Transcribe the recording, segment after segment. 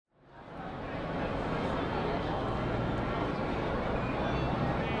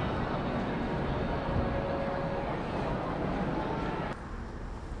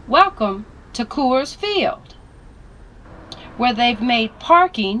Welcome to Coors Field, where they've made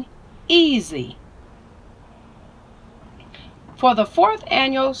parking easy. For the 4th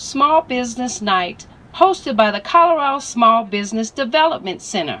annual Small Business Night hosted by the Colorado Small Business Development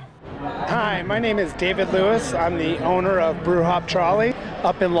Center. Hi, my name is David Lewis. I'm the owner of Brew Hop Trolley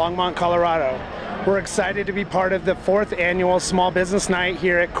up in Longmont, Colorado. We're excited to be part of the 4th annual Small Business Night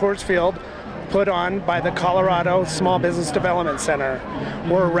here at Coors Field, put on by the Colorado Small Business Development Center.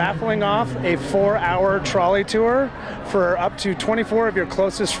 We're raffling off a 4-hour trolley tour for up to 24 of your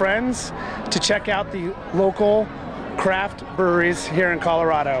closest friends to check out the local craft breweries here in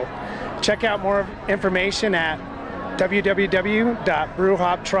Colorado. Check out more information at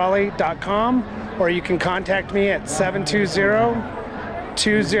www.brewhoptrolley.com, or you can contact me at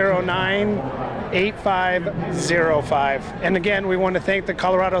 720-209-8505. And again, we want to thank the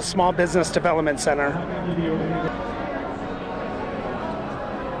Colorado Small Business Development Center.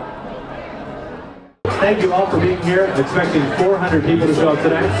 Thank you all for being here. Expecting 400 people to show up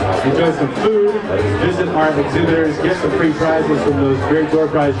tonight. Enjoy some food, visit our exhibitors, get some free prizes from those great door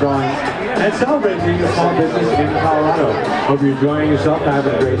prize drawings, and celebrate being a small business in Colorado. Hope you're enjoying yourself,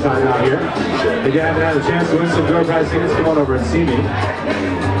 having a great time out here. If you haven't had a chance to win some door prize tickets, come on over and see me.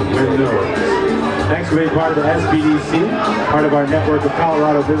 Win those. Thanks for being part of the SBDC, part of our network of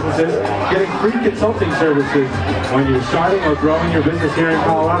Colorado businesses, getting free consulting services when you're starting or growing your business here in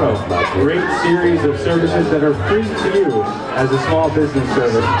Colorado. Great series of services that are free to you as a small business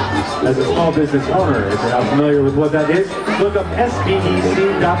service, as a small business owner. If you're not familiar with what that is, look up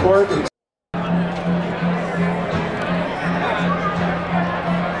sbdc.org.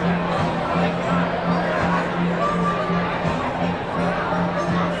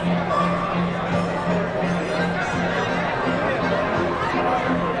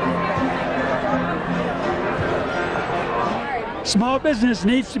 Small business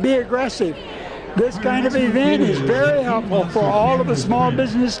needs to be aggressive. This kind of event is very helpful for all of the small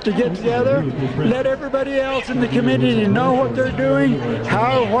business to get together, let everybody else in the community know what they're doing,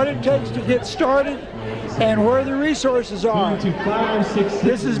 what it takes to get started, and where the resources are.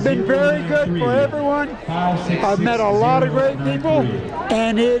 This has been very good for everyone. I've met a lot of great people,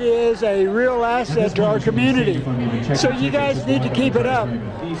 and it is a real asset to our community. So you guys need to keep it up.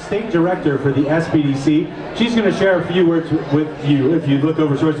 The state director for the SBDC, she's going to share a few words with you. If you look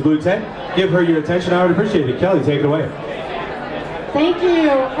over towards the blue tent, give her your attention. I would appreciate it. Kelly, take it away. Thank you.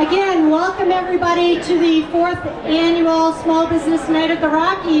 Again, welcome everybody to the 4th annual Small Business Night at the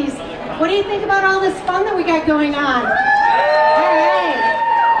Rockies. What do you think about all this fun that we got going on? All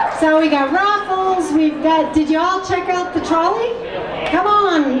right. So we got raffles. We've got. Did you all check out the trolley? Come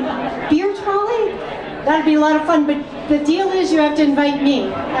on, beer trolley. That'd be a lot of fun. But the deal is, you have to invite me.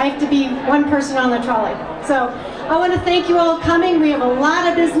 I have to be one person on the trolley. So I want to thank you all coming. We have a lot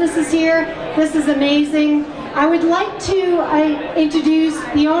of businesses here. This is amazing. I would like to introduce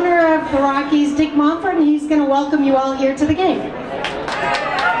the owner of the Rockies, Dick Momford, and he's going to welcome you all here to the game.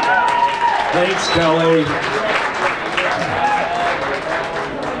 Thanks, Kelly.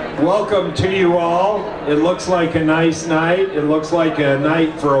 Welcome to you all. It looks like a nice night. It looks like a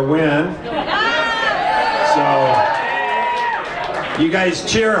night for a win. So, you guys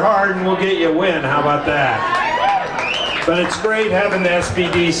cheer hard and we'll get you a win. How about that? But it's great having the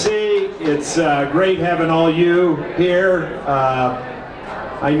SBDC. It's great having all you here.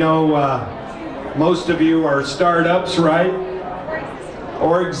 I know most of you are startups, right?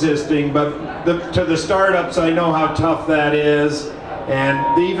 Or existing, but to the startups, I know how tough that is, and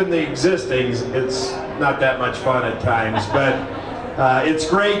even the existings, it's not that much fun at times, but it's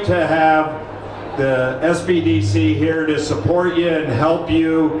great to have the SBDC here to support you and help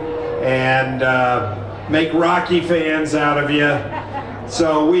you and make Rocky fans out of you.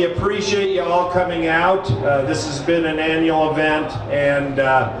 So we appreciate you all coming out. This has been an annual event, and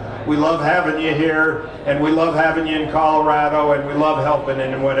we love having you here, and we love having you in Colorado, and we love helping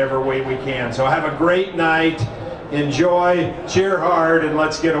in whatever way we can. So have a great night, enjoy, cheer hard, and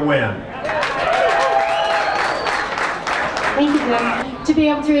let's get a win. Thank you, Jim. To be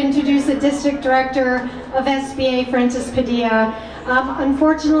able to introduce the District Director of SBA, Francis Padilla.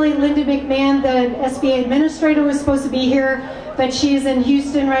 Unfortunately, Linda McMahon, the SBA Administrator, was supposed to be here, but she is in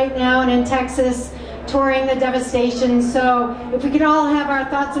Houston right now and in Texas, touring the devastation. So if we could all have our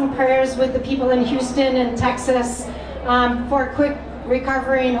thoughts and prayers with the people in Houston and Texas for a quick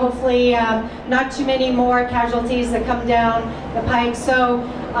recovery, and hopefully not too many more casualties that come down the pike. So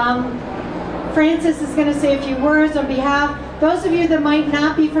Francis is going to say a few words on behalf. Those of you that might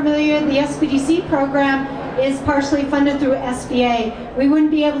not be familiar with the SBDC program, is partially funded through SBA. We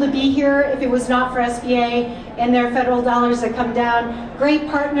wouldn't be able to be here if it was not for SBA and their federal dollars that come down. Great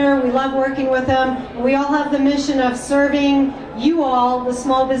partner, we love working with them. We all have the mission of serving you all, the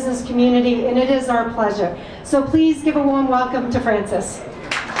small business community, and it is our pleasure. So please give a warm welcome to Frances.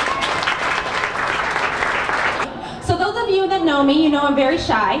 So those of you that know me, you know I'm very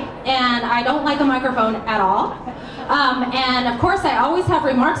shy, and I don't like a microphone at all. And of course, I always have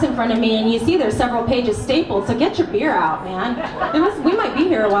remarks in front of me, and you see there's several pages stapled, so get your beer out, man. We might be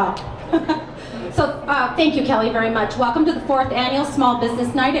here a while. So thank you, Kelly, very much. Welcome to the 4th Annual Small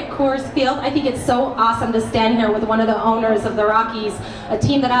Business Night at Coors Field. I think it's so awesome to stand here with one of the owners of the Rockies, a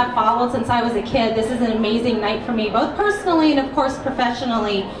team that I've followed since I was a kid. This is an amazing night for me, both personally and, of course,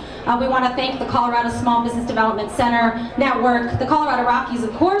 professionally. We want to thank the Colorado Small Business Development Center Network, the Colorado Rockies,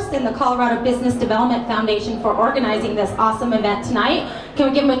 of course, and the Colorado Business Development Foundation for organizing this awesome event tonight. Can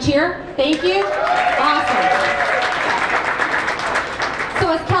we give them a cheer? Thank you. Awesome. So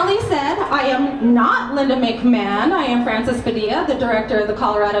as Kelly said, I am not Linda McMahon. I am Frances Padilla, the director of the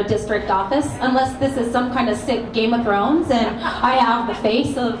Colorado District Office, unless this is some kind of sick Game of Thrones and I have the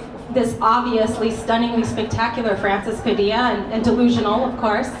face of this obviously stunningly spectacular Frances Padilla and delusional, of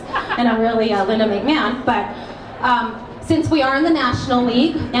course, and I'm really Linda McMahon. But since we are in the National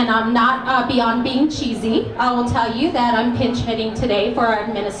League and I'm not beyond being cheesy, I will tell you that I'm pinch hitting today for our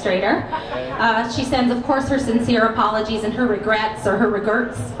administrator. She sends, of course, her sincere apologies and her regrets or her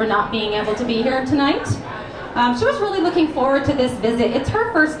regrets for not being able to be here tonight. She was really looking forward to this visit. It's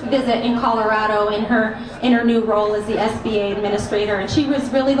her first visit in Colorado in her new role as the SBA administrator, and she was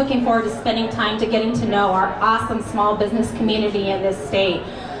really looking forward to spending time to getting to know our awesome small business community in this state.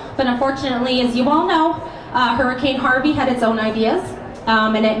 But unfortunately, as you all know, Hurricane Harvey had its own ideas,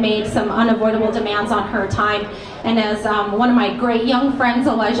 and it made some unavoidable demands on her time. And as one of my great young friends,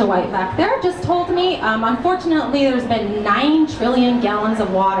 Elijah White back there, just told me, unfortunately there's been 9 trillion gallons of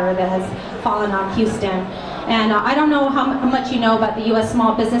water that has fallen on Houston. And I don't know how much you know about the U.S.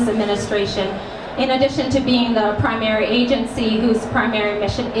 Small Business Administration. In addition to being the primary agency whose primary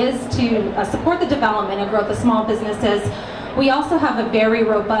mission is to support the development and growth of small businesses, we also have a very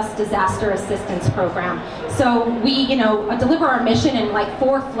robust disaster assistance program. So we, deliver our mission in like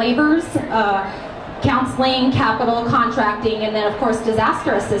 4 flavors: counseling, capital, contracting, and then of course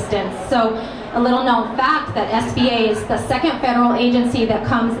disaster assistance. So a little known fact that SBA is the 2nd federal agency that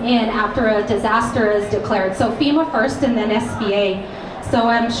comes in after a disaster is declared. So FEMA first and then SBA. So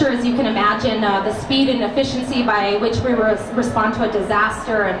I'm sure, as you can imagine, the speed and efficiency by which we respond to a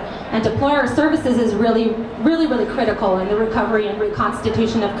disaster and deploy our services is really, really, really critical in the recovery and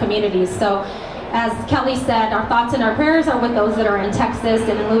reconstitution of communities. So as Kelly said, our thoughts and our prayers are with those that are in Texas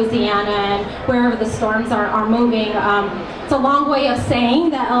and in Louisiana and wherever the storms are moving. It's a long way of saying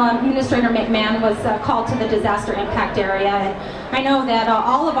that Administrator McMahon was called to the disaster impact area. And I know that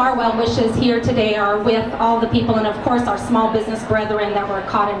all of our well wishes here today are with all the people and, of course, our small business brethren that were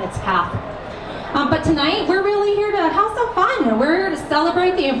caught in its path. But tonight, we're really here to have some fun. We're here to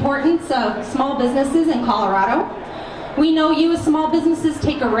celebrate the importance of small businesses in Colorado. We know you as small businesses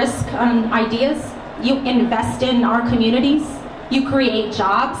take a risk on ideas. You invest in our communities. You create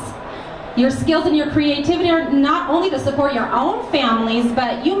jobs. Your skills and your creativity are not only to support your own families,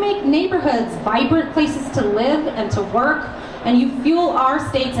 but you make neighborhoods vibrant places to live and to work, and you fuel our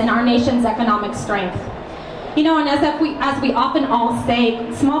state's and our nation's economic strength. And as we often all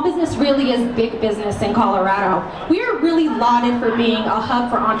say, small business really is big business in Colorado. We are really lauded for being a hub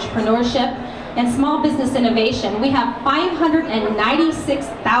for entrepreneurship and small business innovation. We have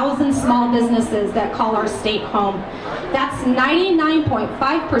 596,000 small businesses that call our state home. That's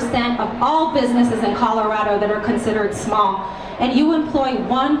 99.5% of all businesses in Colorado that are considered small. And you employ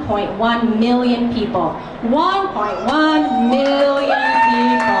 1.1 million people. 1.1 million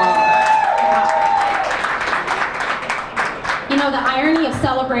people. The irony of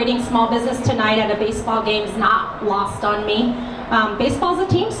celebrating small business tonight at a baseball game is not lost on me. Baseball is a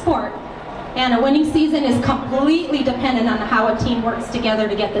team sport. And a winning season is completely dependent on how a team works together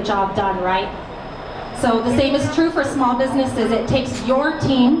to get the job done, right? So the same is true for small businesses. It takes your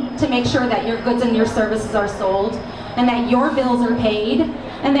team to make sure that your goods and your services are sold, and that your bills are paid,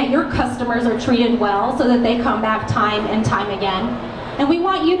 and that your customers are treated well so that they come back time and time again. And we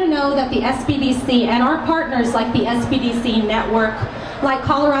want you to know that the SBDC and our partners like the SBDC Network, like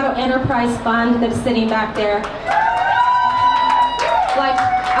Colorado Enterprise Fund that's sitting back there, like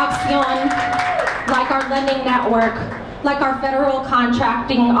Accion, like our lending network, like our federal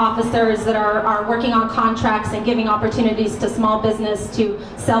contracting officers that are working on contracts and giving opportunities to small business to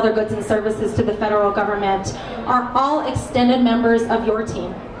sell their goods and services to the federal government, are all extended members of your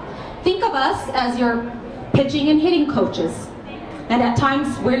team. Think of us as your pitching and hitting coaches. And at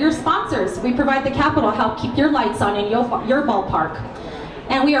times, we're your sponsors. We provide the capital, help keep your lights on in your ballpark.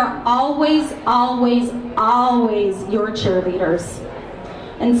 And we are always, always, always your cheerleaders.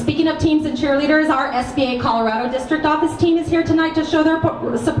 And speaking of teams and cheerleaders, our SBA Colorado District Office team is here tonight to show their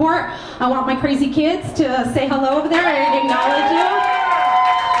support. I want my crazy kids to say hello over there and acknowledge you.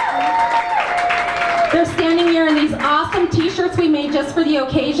 They're standing here in these awesome t-shirts we made just for the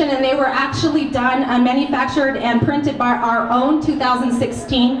occasion, and they were actually done, manufactured and printed by our own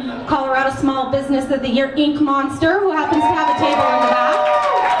 2016 Colorado Small Business of the Year Ink Monster, who happens to have a table in the back.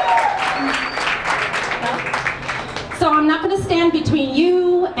 So I'm not going to stand between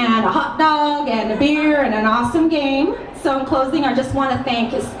you and a hot dog and a beer and an awesome game. So in closing, I just want to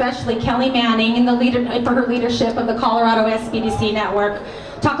thank especially Kelly Manning and for her leadership of the Colorado SBDC network.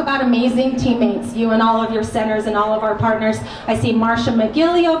 Talk about amazing teammates, you and all of your centers and all of our partners. I see Marsha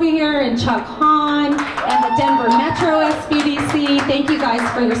McGilly over here and Chuck Hahn and the Denver Metro SBDC. Thank you guys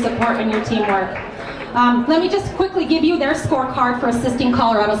for your support and your teamwork. Let me just quickly give you their scorecard for assisting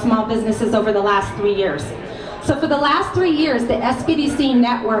Colorado small businesses over the last 3 years. So for the last 3 years, the SBDC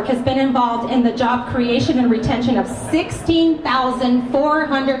network has been involved in the job creation and retention of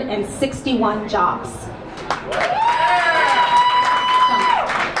 16,461 jobs.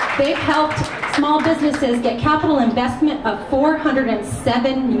 They've helped small businesses get capital investment of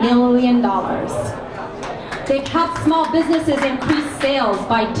 $407 million. They've helped small businesses increase sales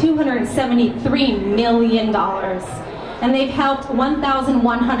by $273 million. And they've helped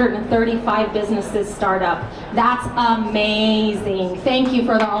 1,135 businesses start up. That's amazing. Thank you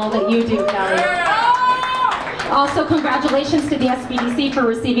for all that you do, Kelly. Also, congratulations to the SBDC for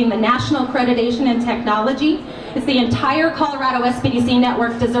receiving the National Accreditation in Technology. It's the entire Colorado SBDC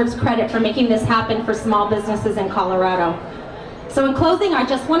network deserves credit for making this happen for small businesses in Colorado. So in closing, I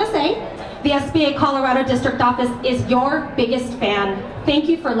just want to say, the SBA Colorado District Office is your biggest fan. Thank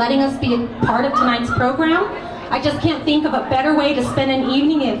you for letting us be a part of tonight's program. I just can't think of a better way to spend an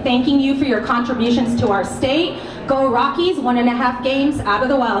evening than thanking you for your contributions to our state. Go Rockies, 1.5 games out of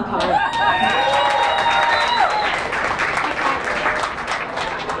the wild card.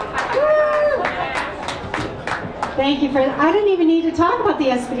 Thank you for that. I didn't even need to talk about the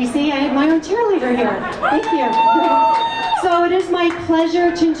SBDC. I had my own cheerleader here. Thank you. So it is my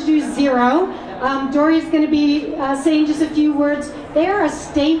pleasure to introduce Zero. Dory's going to be saying just a few words. They are a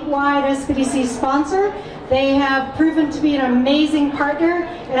statewide SBDC sponsor. They have proven to be an amazing partner,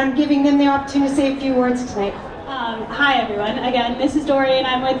 and I'm giving them the opportunity to say a few words tonight. Hi everyone, again this is Dory and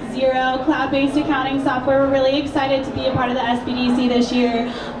I'm with Zero, cloud-based accounting software. We're really excited to be a part of the SBDC this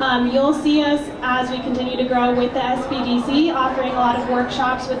year. You'll see us as we continue to grow with the SBDC, offering a lot of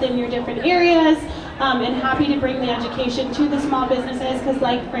workshops within your different areas, and happy to bring the education to the small businesses, because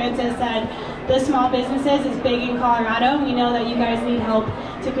like Francis said, the small businesses is big in Colorado. We know that you guys need help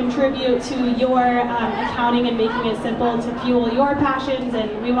to contribute to your accounting and making it simple to fuel your passions,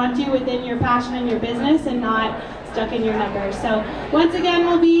 and we want you within your passion and your business and not stuck in your numbers. So once again,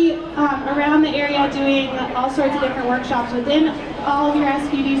 we'll be around the area doing all sorts of different workshops within all of your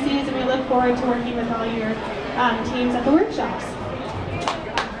SBDCs, and we look forward to working with all your teams at the workshops.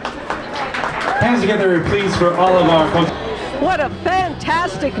 Hands together, please, for all of our folks. What a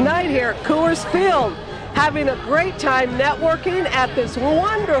fantastic night here at Coors Field. Having a great time networking at this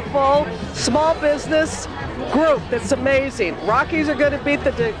wonderful small business group that's amazing. Rockies are going to beat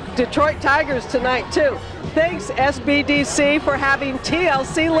the Detroit Tigers tonight too. Thanks SBDC for having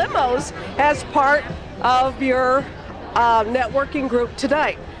TLC Limos as part of your networking group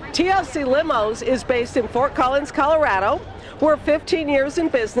tonight. TLC Limos is based in Fort Collins, Colorado. We're 15 years in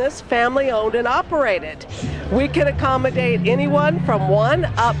business, family owned and operated. We can accommodate anyone from 1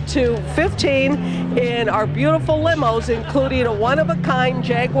 up to 15 in our beautiful limos, including a one-of-a-kind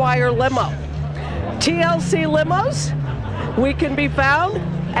Jaguar limo. TLC Limos, we can be found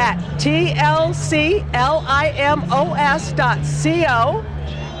at tlclimos.co.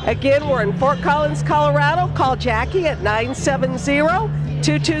 Again, we're in Fort Collins, Colorado. Call Jackie at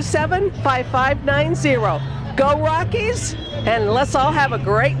 970-227-5590. Go Rockies, and let's all have a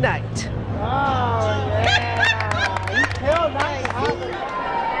great night.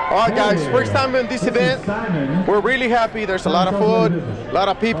 All right, guys, first time in this event. We're really happy. There's a lot of food, a lot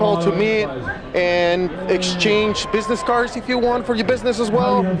of people to meet and exchange business cards if you want for your business as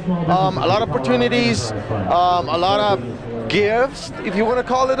well. A lot of opportunities, a lot of gifts, if you want to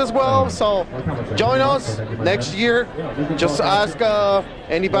call it as well. So join us next year. Just ask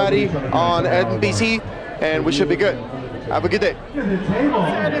anybody on NBC, and we should be good. Have a good day.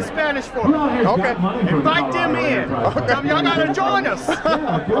 Say it in Spanish for me. Okay. Invite them in. Y'all gotta join us.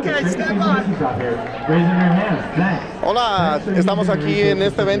 Okay, stand by. Hola, estamos aquí en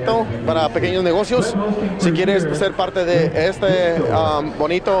este evento para pequeños negocios. Si quieres ser parte de este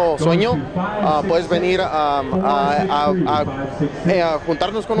bonito sueño, puedes venir a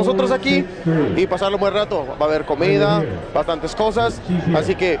juntarnos con nosotros aquí y pasarlo un buen rato. Va a haber comida, bastantes cosas,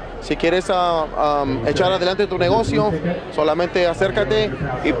 así que si quieres echar adelante tu negocio, solamente acércate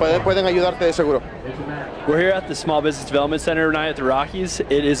y pueden ayudarte de seguro. We're here at the Small Business Development Center tonight at the Rockies.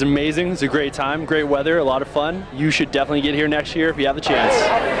 It is amazing. It's a great time, great weather, a lot of fun. You should definitely get here next year if you have the chance.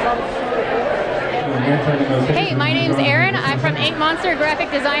 Hey, my name's Erin. I'm from Ink Monster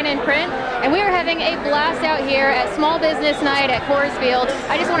Graphic Design and Print, and we are having a blast out here at Small Business Night at Coors Field.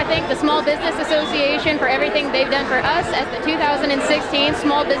 I just want to thank the Small Business Association for everything they've done for us as the 2016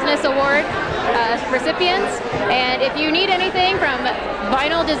 Small Business Award recipients. And if you need anything from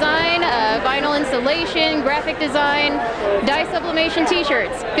vinyl design, vinyl installation, graphic design, dye sublimation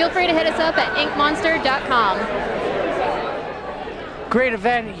t-shirts, feel free to hit us up at inkmonster.com. Great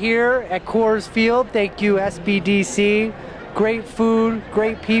event here at Coors Field. Thank you, SBDC. Great food,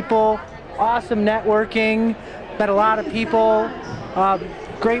 great people, awesome networking. Met a lot of people.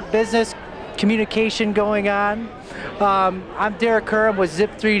 Great business communication going on. I'm Derek Kerr. I'm with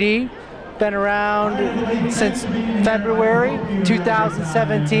Zip 3D. Been around since February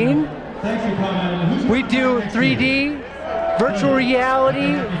 2017. We do 3D, virtual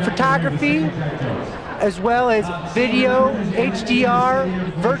reality, photography, as well as video, HDR,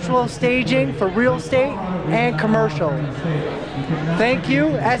 virtual staging for real estate and commercial. Thank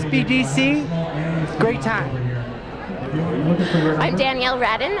you, SBDC. Great time. I'm Danielle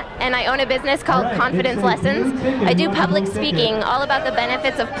Radin, and I own a business called Confidence Lessons. I do public speaking, all about the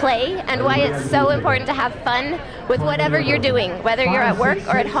benefits of play and why it's so important to have fun with whatever you're doing, whether you're at work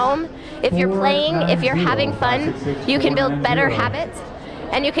or at home. If you're playing, if you're having fun, you can build better habits,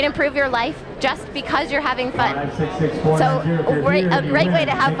 and you can improve your life just because you're having fun. So a great way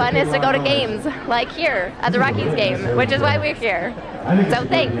to have fun is to go to games, like here at the Rockies game, which is why we're here. So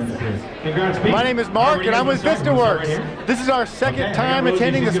thanks. My name is Mark, and I'm with VistaWorks. This is our second time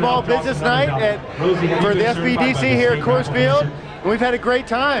attending the Small Business Night for the SBDC here at Coors Field, and we've had a great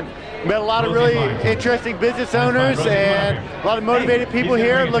time. Met a lot of really interesting business owners and a lot of motivated people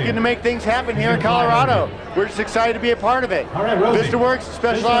here looking to make things happen here in Colorado. We're just excited to be a part of it. VistaWorks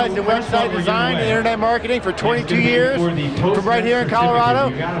specialized in website design and internet marketing for 22 years from right here in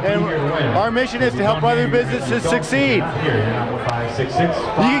Colorado, and our mission is to help other businesses succeed. You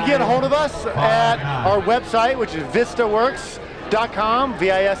can get a hold of us at our website, which is VistaWorks.com,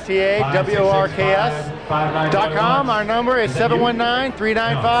 VistaWorks.com. Our number is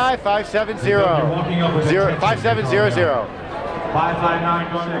 719-395-5700.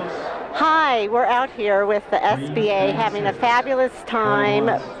 Hi, we're out here with the SBA having a fabulous time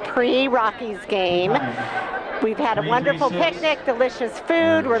pre-Rockies game. We've had a wonderful picnic, delicious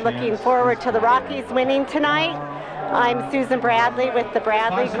food. We're looking forward to the Rockies winning tonight. I'm Susan Bradley with the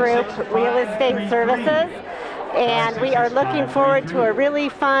Bradley Group Real Estate Services, and we are looking forward to a really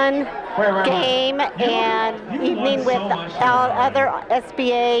fun game and evening with our other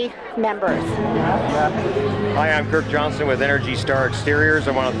SBA members. Hi, I'm Kirk Johnson with Energy Star Exteriors.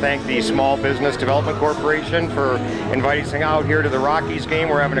 I want to thank the Small Business Development Corporation for inviting us out here to the Rockies game.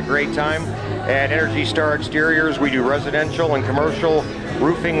 We're having a great time. At Energy Star Exteriors, we do residential and commercial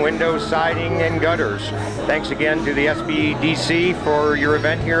roofing, windows, siding, and gutters. Thanks again to the SBDC for your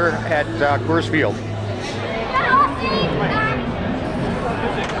event here at Coors Field.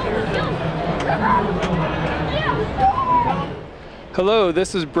 Hello,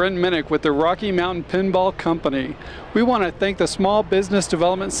 this is Brent Minnick with the Rocky Mountain Pinball Company. We want to thank the Small Business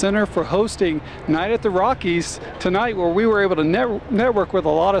Development Center for hosting Night at the Rockies tonight, where we were able to network with a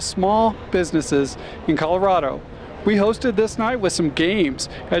lot of small businesses in Colorado. We hosted this night with some games.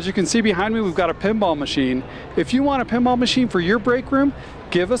 As you can see behind me, we've got a pinball machine. If you want a pinball machine for your break room,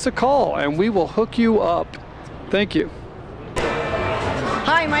 give us a call and we will hook you up. Thank you.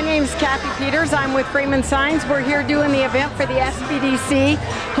 Hi, my name is Kathy Peters. I'm with Freeman Signs. We're here doing the event for the SBDC,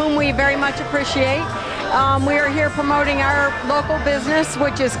 whom we very much appreciate. We are here promoting our local business,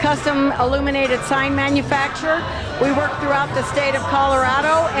 which is custom illuminated sign manufacturer. We work throughout the state of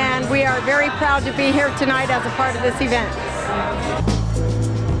Colorado, and we are very proud to be here tonight as a part of this event.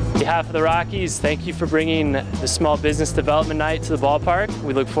 On behalf of the Rockies, thank you for bringing the Small Business Development Night to the ballpark.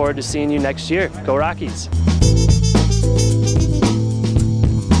 We look forward to seeing you next year. Go Rockies!